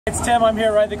It's Tim, I'm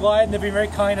here riding the Glide, and they've been very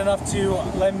kind enough to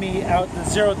lend me out the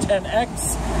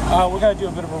 010X. We're going to do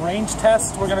a bit of a range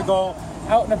test. We're going to go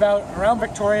out and about around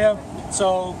Victoria,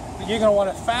 so you're going to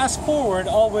want to fast forward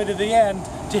all the way to the end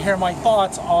to hear my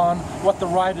thoughts on what the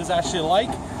ride is actually like.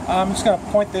 I'm just going to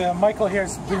point the Michael here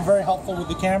has been very helpful with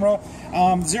the camera.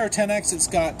 010X, it's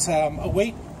got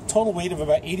a total weight of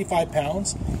about 85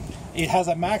 pounds. It has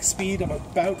a max speed of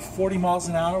about 40 miles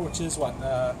an hour, which is what,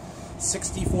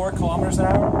 64 kilometers an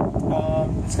hour.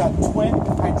 It's got twin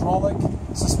hydraulic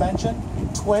suspension,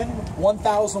 twin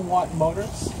 1,000 watt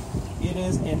motors. It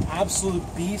is an absolute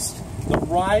beast. The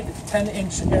ride,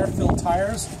 10-inch air-filled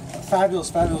tires, fabulous,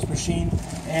 fabulous machine.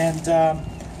 And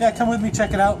yeah, come with me,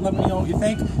 check it out, let me know what you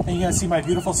think. And you're gonna see my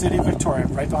beautiful city of Victoria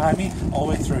right behind me all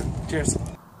the way through. Cheers.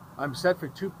 I'm set for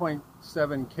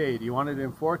 2.7K. Do you want it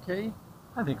in 4K?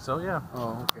 I think so, yeah.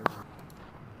 Oh, okay.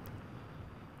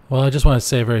 Well, I just want to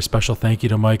say a very special thank you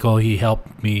to Michael. He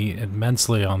helped me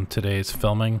immensely on today's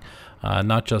filming,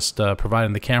 not just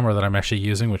providing the camera that I'm actually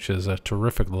using, which is a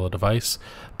terrific little device,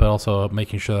 but also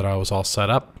making sure that I was all set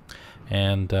up,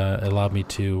 and it allowed me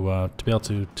to be able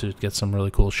to get some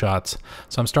really cool shots.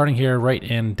 So I'm starting here right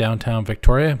in downtown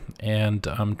Victoria, and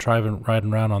I'm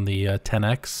riding around on the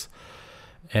 10X.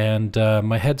 And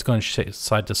my head's going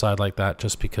side to side like that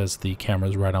just because the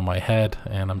camera's right on my head,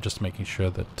 and I'm just making sure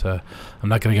that I'm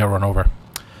not going to get run over.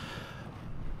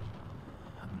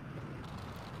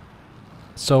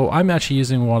 So I'm actually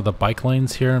using one of the bike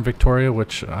lanes here in Victoria,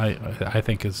 which I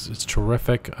think is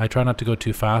terrific. I try not to go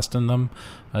too fast in them.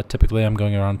 Typically I'm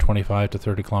going around 25 to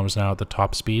 30 kilometers an hour at the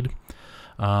top speed.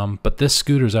 But this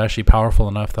scooter is actually powerful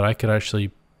enough that I could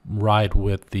actually ride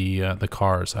with the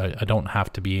cars. I don't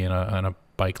have to be in a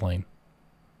bike lane.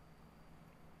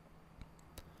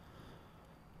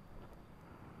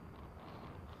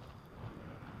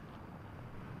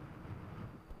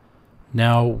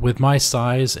 Now, with my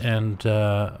size and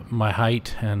my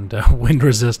height and wind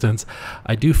resistance,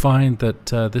 I do find that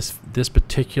this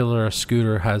particular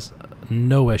scooter has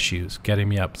no issues getting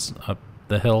me up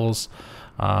the hills.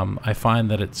 I find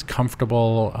that it's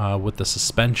comfortable with the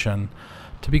suspension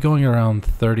to be going around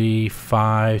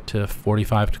 35 to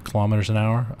 45 kilometers an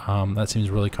hour. That seems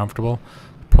really comfortable.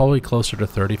 Probably closer to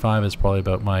 35 is probably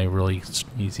about my really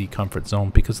easy comfort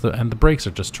zone, because the brakes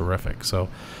are just terrific. So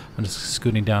I'm just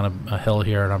scooting down a hill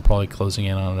here, and I'm probably closing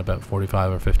in on about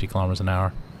 45 or 50 kilometers an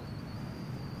hour.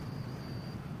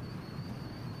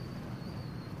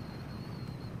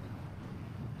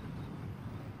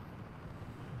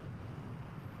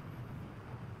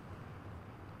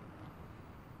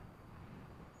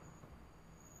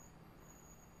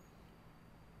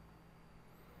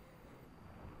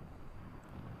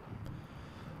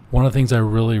 One of the things I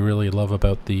really love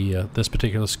about this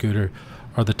particular scooter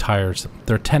are the tires.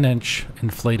 They're 10-inch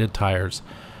inflated tires,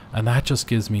 and that just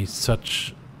gives me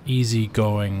such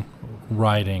easy-going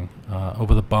riding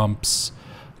over the bumps,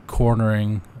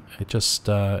 cornering. It just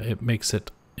it makes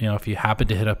it, you know, if you happen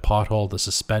to hit a pothole, the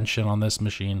suspension on this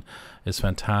machine is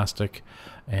fantastic,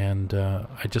 and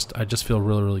I just feel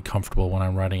really comfortable when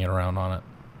I'm riding it around on it.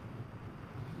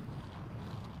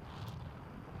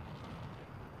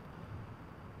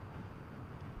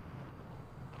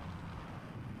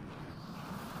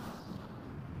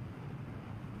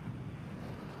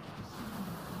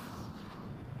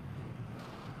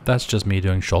 That's just me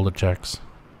doing shoulder checks.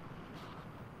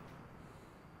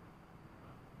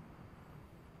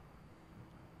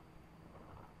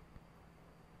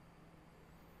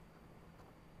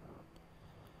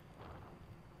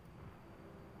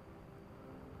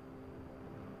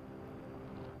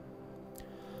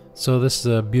 So this is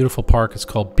a beautiful park. It's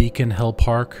called Beacon Hill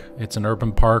Park. It's an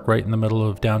urban park right in the middle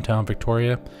of downtown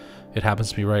Victoria. It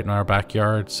happens to be right in our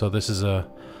backyard, so this is a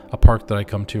park that I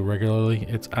come to regularly.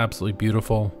 It's absolutely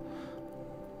beautiful.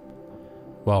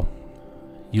 Well,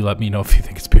 you let me know if you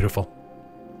think it's beautiful.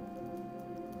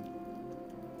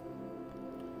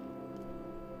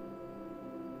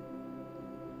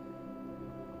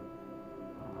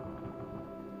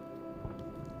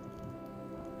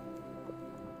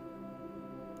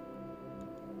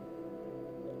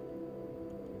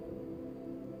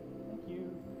 Thank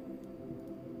you.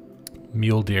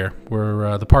 Mule deer.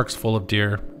 The park's full of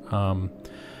deer.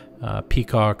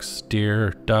 Peacocks,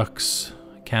 deer, ducks,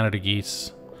 Canada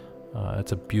geese.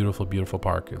 It's a beautiful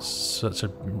park. It's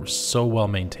so well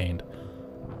maintained.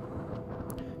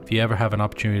 If you ever have an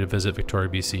opportunity to visit Victoria,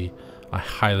 BC, I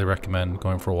highly recommend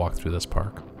going for a walk through this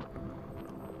park.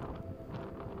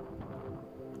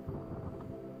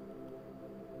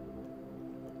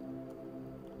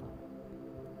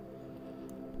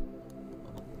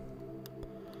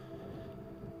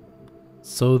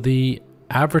 So the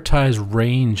advertised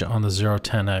range on the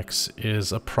 010X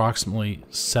is approximately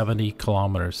 70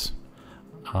 kilometers.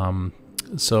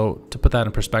 So to put that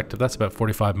in perspective, that's about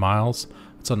 45 miles.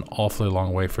 It's an awfully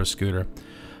long way for a scooter.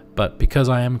 But because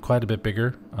I am quite a bit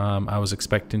bigger, I was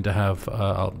expecting to have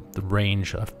the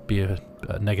range be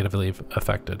negatively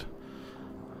affected.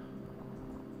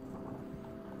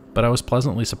 But I was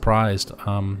pleasantly surprised.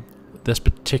 This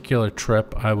particular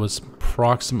trip, I did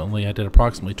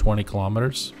approximately 20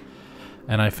 kilometers,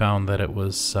 and I found that it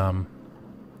was, I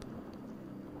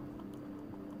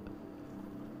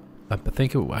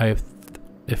think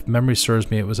if memory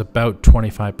serves me, it was about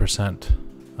 25%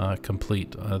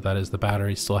 complete. That is, the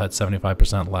battery still had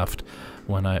 75% left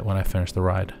when I finished the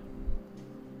ride.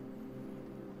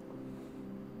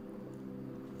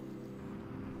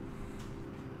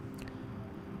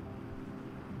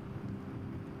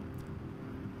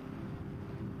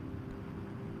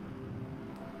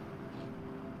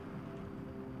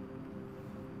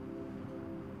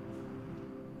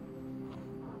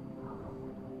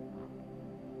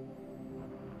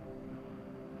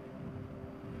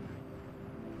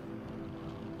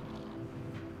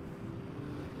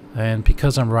 And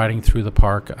because I'm riding through the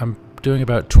park, I'm doing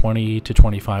about 20 to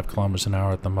 25 kilometers an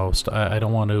hour at the most. I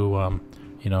don't want to,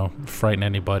 you know, frighten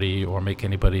anybody or make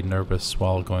anybody nervous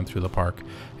while going through the park.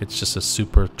 It's just a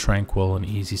super tranquil and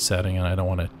easy setting, and I don't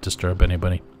want to disturb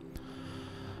anybody.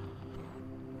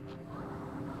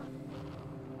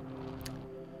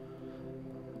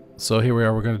 So here we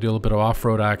are, we're going to do a little bit of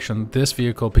off-road action. This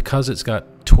vehicle, because it's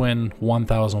got twin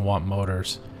 1000 watt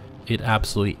motors, it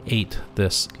absolutely ate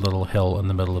this little hill in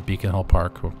the middle of Beacon Hill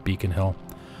Park, or Beacon Hill.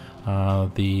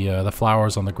 The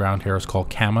flowers on the ground here is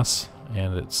called camas,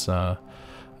 and it's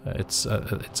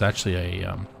actually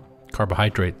a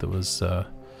carbohydrate that was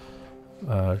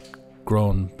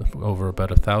grown over about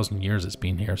 1,000 years. It's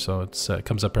been here, so it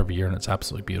comes up every year, and it's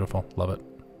absolutely beautiful. Love it.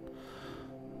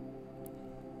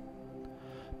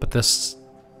 But this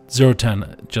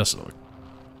 010 just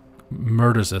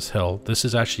murders this hill. This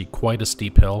is actually quite a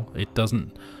steep hill. It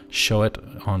doesn't show it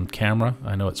on camera.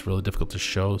 I know it's really difficult to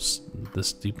show the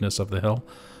steepness of the hill,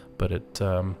 but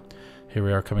here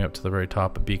we are coming up to the very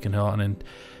top of Beacon Hill, and then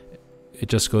it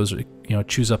just goes, you know,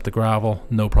 chews up the gravel,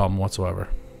 no problem whatsoever.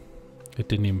 It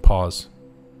didn't even pause.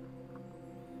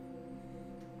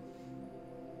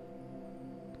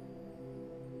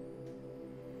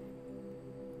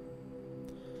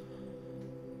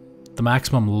 The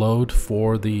maximum load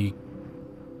for the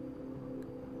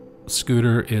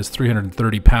scooter is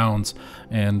 330 pounds,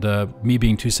 and me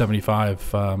being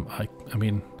 275, I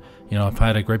mean, you know, if I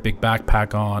had a great big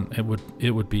backpack on,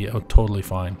 it would be totally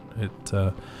fine.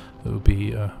 It would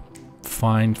be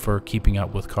fine for keeping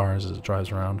up with cars as it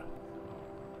drives around.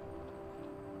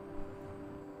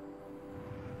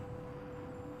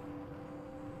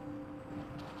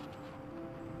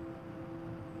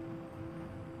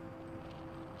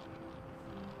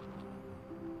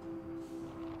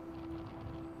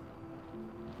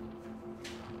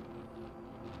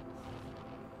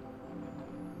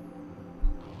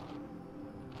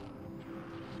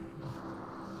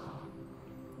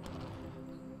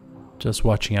 Just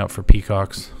watching out for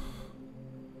peacocks.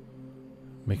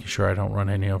 Making sure I don't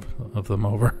run any of them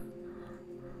over.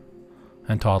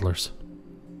 And toddlers.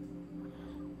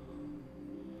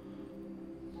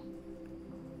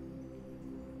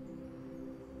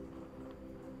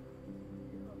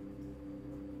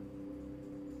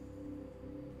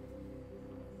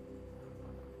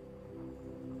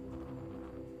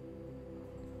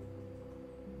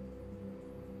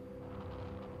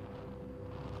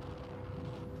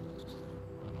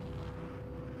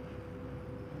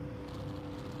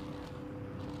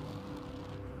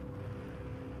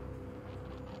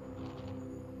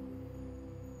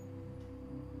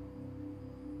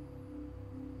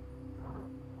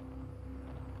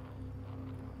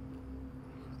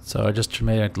 So I just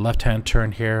made a left-hand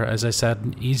turn here. As I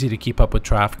said, easy to keep up with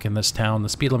traffic in this town. The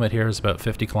speed limit here is about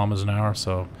 50 kilometers an hour,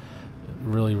 so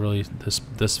really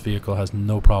this vehicle has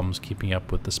no problems keeping up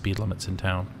with the speed limits in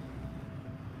town.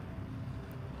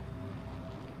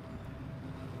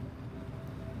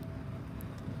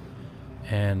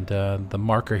 And the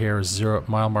marker here is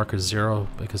mile marker 0,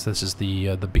 because this is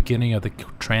the beginning of the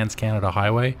Trans-Canada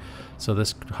Highway. So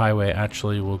this highway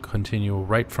actually will continue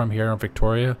right from here in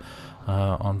Victoria,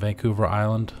 on Vancouver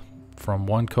Island, from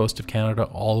one coast of Canada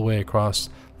all the way across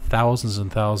thousands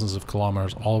and thousands of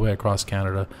kilometers all the way across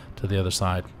Canada to the other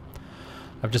side.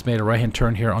 I've just made a right-hand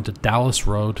turn here onto Dallas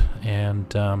Road, and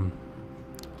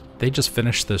they just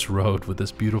finished this road with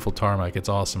this beautiful tarmac. It's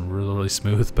awesome, really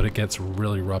smooth, but it gets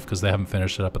really rough because they haven't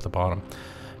finished it up at the bottom.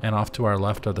 And off to our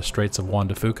left are the Straits of Juan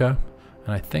de Fuca,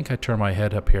 And I think I turn my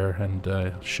head up here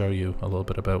and show you a little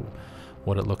bit about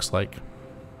what it looks like.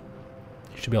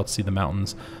 You should be able to see the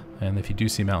mountains, and if you do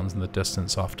see mountains in the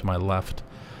distance off to my left,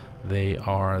 they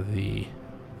are the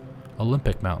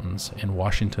Olympic Mountains in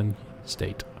Washington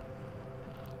State.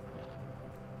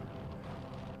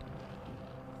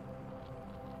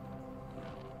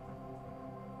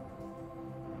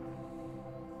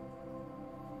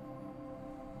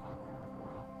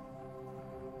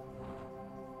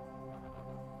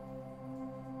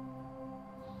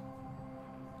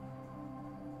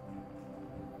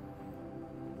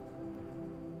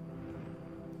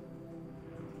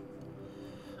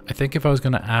 I think if I was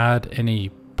going to add any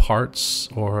parts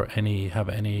or have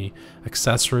any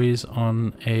accessories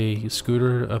on a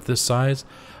scooter of this size,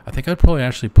 I think I'd probably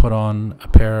actually put on a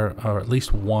pair or at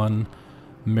least one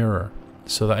mirror,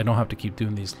 so that I don't have to keep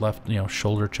doing these left,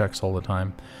 shoulder checks all the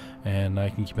time, and I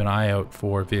can keep an eye out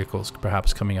for vehicles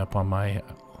perhaps coming up on my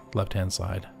left-hand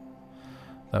side.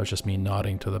 That was just me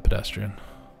nodding to the pedestrian.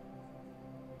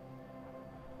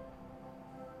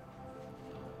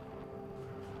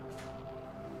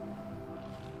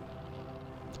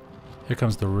 Here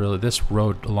comes this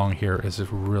road along here is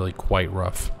really quite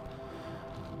rough.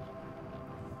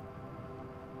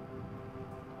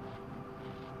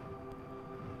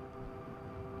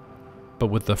 But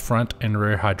with the front and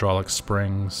rear hydraulic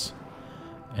springs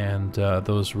and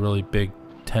those really big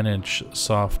 10-inch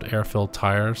soft air-filled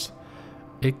tires,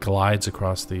 it glides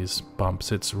across these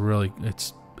bumps. It's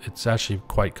actually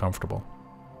quite comfortable.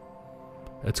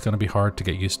 It's going to be hard to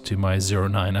get used to my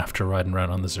 09 after riding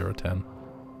around on the 010.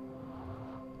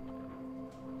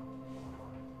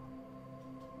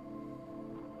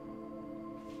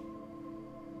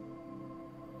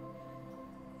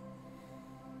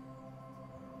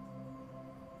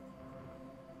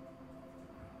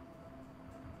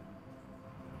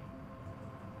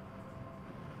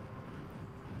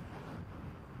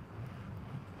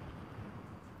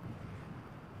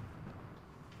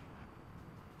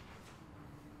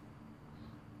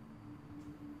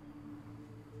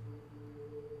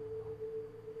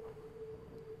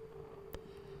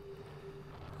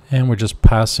 And we're just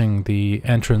passing the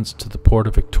entrance to the Port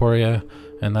of Victoria,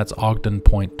 and that's Ogden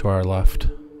Point to our left.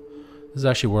 This is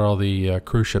actually where all the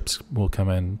cruise ships will come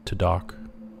in to dock.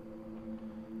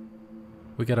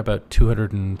 We get about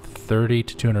 230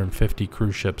 to 250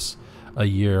 cruise ships a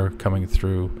year coming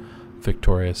through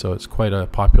Victoria, so it's quite a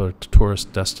popular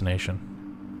tourist destination.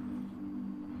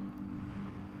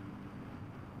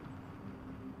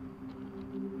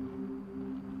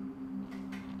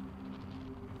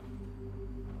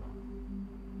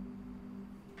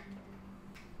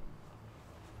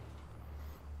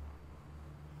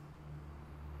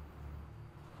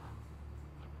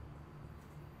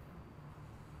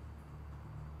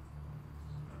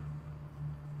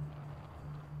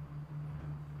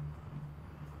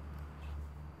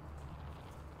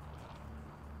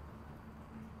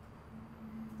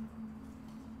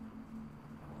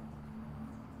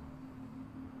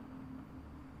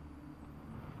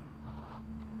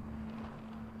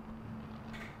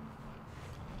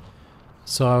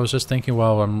 So I was just thinking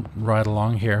while I'm right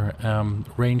along here,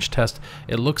 range test,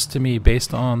 it looks to me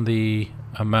based on the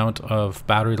amount of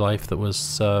battery life that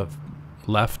was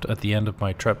left at the end of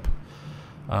my trip,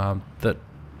 that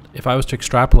if I was to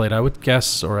extrapolate, I would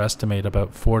guess or estimate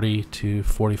about 40 to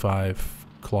 45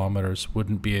 kilometers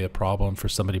wouldn't be a problem for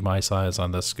somebody my size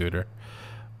on this scooter.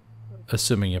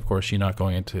 Assuming, of course, you're not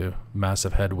going into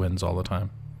massive headwinds all the time.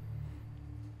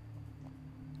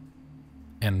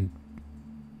 And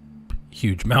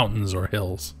huge mountains or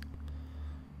hills.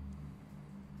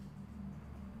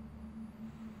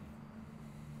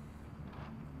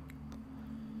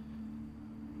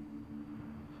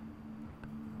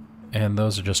 And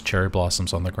those are just cherry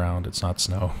blossoms on the ground. It's not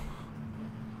snow.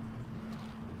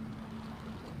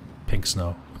 Pink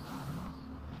snow.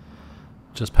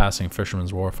 Just passing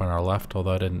Fisherman's Wharf on our left,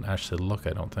 although I didn't actually look,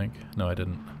 I don't think. No, I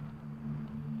didn't.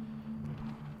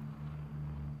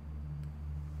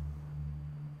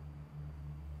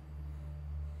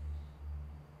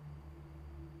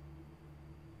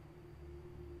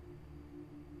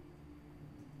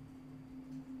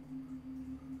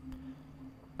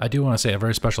 I do want to say a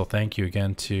very special thank you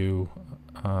again to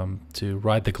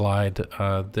Ride the Glide.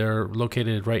 They're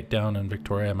located right down in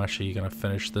Victoria. I'm actually going to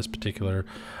finish this particular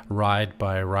ride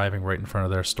by arriving right in front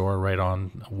of their store right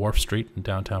on Wharf Street in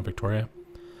downtown Victoria.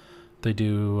 They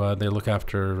look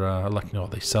after,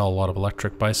 they sell a lot of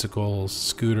electric bicycles,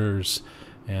 scooters,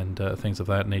 and things of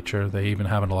that nature. They even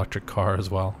have an electric car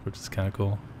as well, which is kind of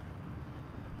cool.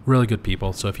 Really good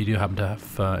people. So if you do happen to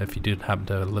have, if you did happen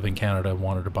to live in Canada and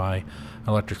wanted to buy an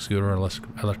electric scooter or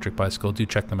electric bicycle, do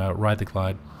check them out. Ride the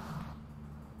Glide.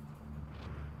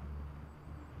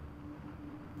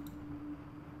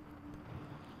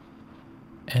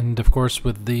 And of course,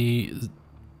 with the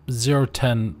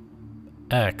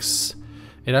 010X,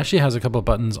 it actually has a couple of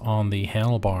buttons on the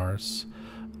handlebars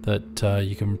that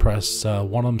you can press.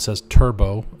 One of them says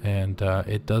turbo, and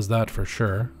it does that for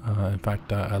sure. In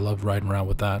fact, I love riding around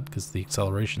with that because the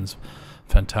acceleration's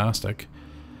fantastic.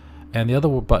 And the other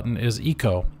button is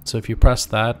eco. So if you press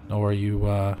that, or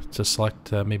you just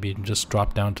select, maybe just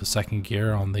drop down to second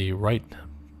gear on the right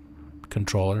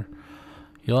controller,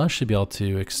 you'll actually be able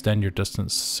to extend your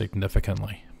distance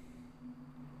significantly.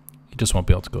 You just won't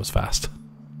be able to go as fast.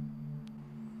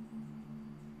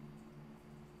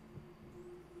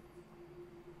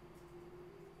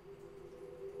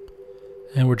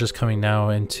 And we're just coming now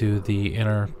into the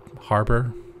inner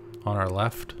harbor on our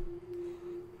left.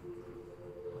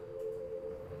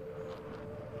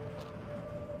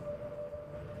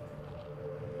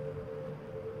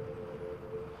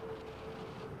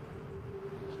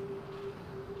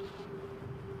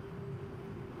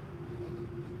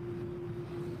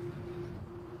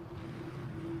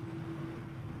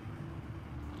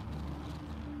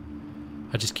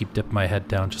 I just keep dipping my head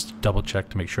down just to double check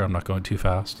to make sure I'm not going too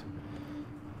fast.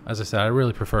 As I said, I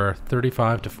really prefer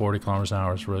 35 to 40 kilometers an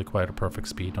hour is really quite a perfect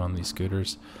speed on these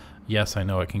scooters. Yes, I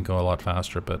know it can go a lot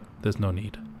faster, but there's no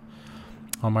need.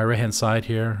 On my right hand side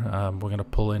here, we're going to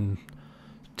pull in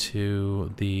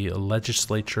to the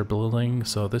legislature building.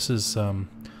 So this is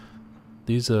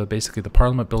these are basically the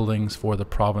parliament buildings for the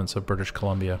province of British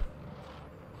Columbia.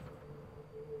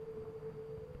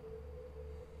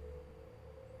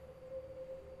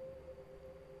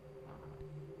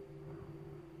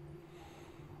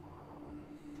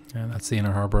 And that's the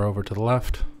inner harbor over to the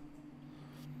left.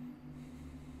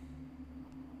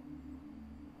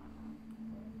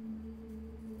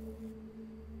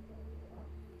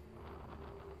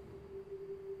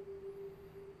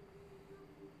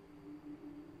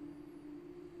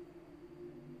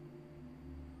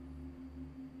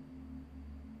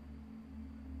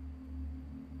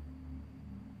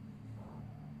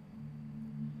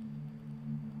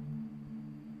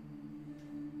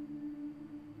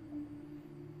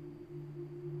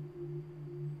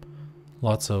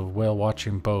 Lots of whale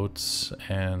watching boats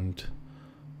and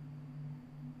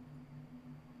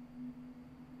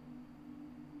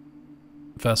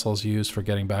vessels used for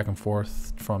getting back and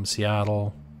forth from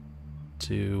Seattle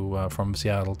to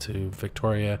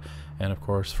Victoria, and of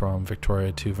course from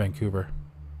Victoria to Vancouver.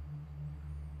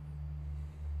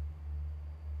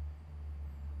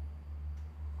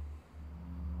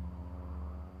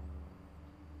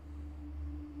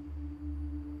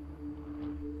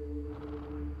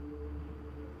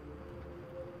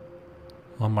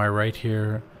 On my right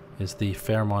here is the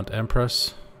Fairmont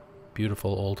Empress,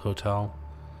 beautiful old hotel,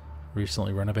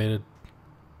 recently renovated.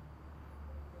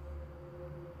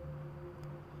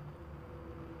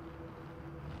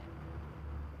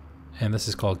 And this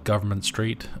is called Government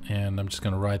Street, and I'm just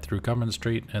going to ride through Government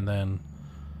Street and then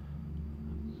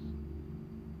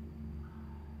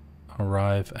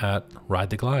arrive at Ride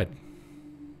the Glide.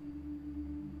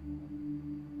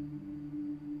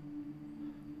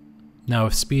 Now,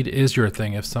 if speed is your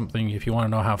thing, if you want to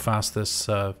know how fast this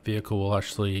vehicle will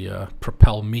actually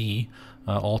propel me,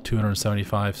 all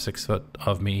 275 6-foot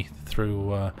of me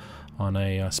through on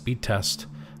a speed test,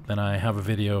 then I have a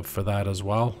video for that as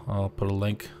well. I'll put a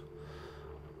link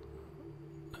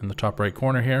in the top right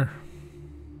corner here.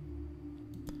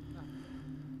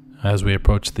 As we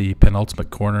approach the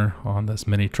penultimate corner on this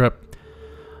mini trip,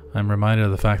 I'm reminded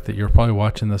of the fact that you're probably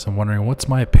watching this and wondering, what's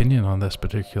my opinion on this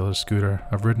particular scooter?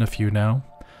 I've ridden a few now.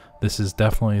 This is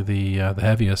definitely the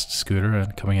heaviest scooter,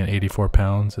 and coming in 84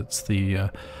 pounds. It's the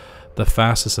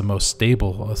fastest and most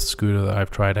stable scooter that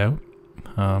I've tried out.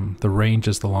 The range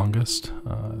is the longest.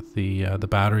 The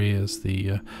battery is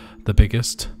the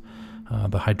biggest.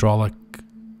 The hydraulic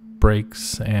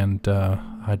brakes and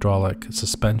hydraulic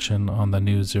suspension on the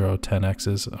new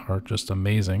 010Xs are just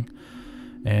amazing.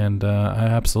 And I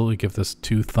absolutely give this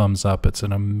 2 thumbs up. It's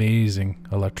an amazing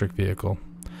electric vehicle.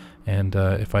 And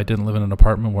if I didn't live in an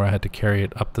apartment where I had to carry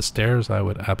it up the stairs, I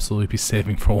would absolutely be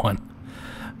saving for one.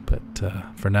 But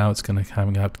for now, I'm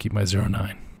going to have to keep my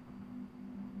 09.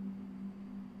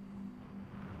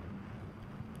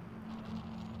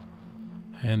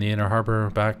 And the inner harbor,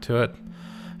 back to it.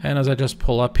 And as I just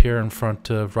pull up here in front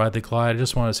of Ride the Glide, I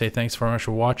just want to say thanks very much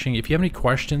for watching. If you have any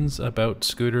questions about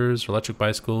scooters or electric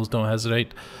bicycles, don't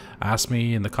hesitate. Ask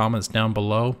me in the comments down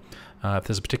below. If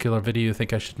there's a particular video you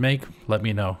think I should make, let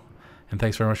me know. And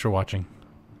thanks very much for watching.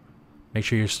 Make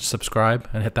sure you subscribe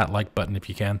and hit that like button if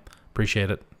you can.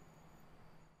 Appreciate it.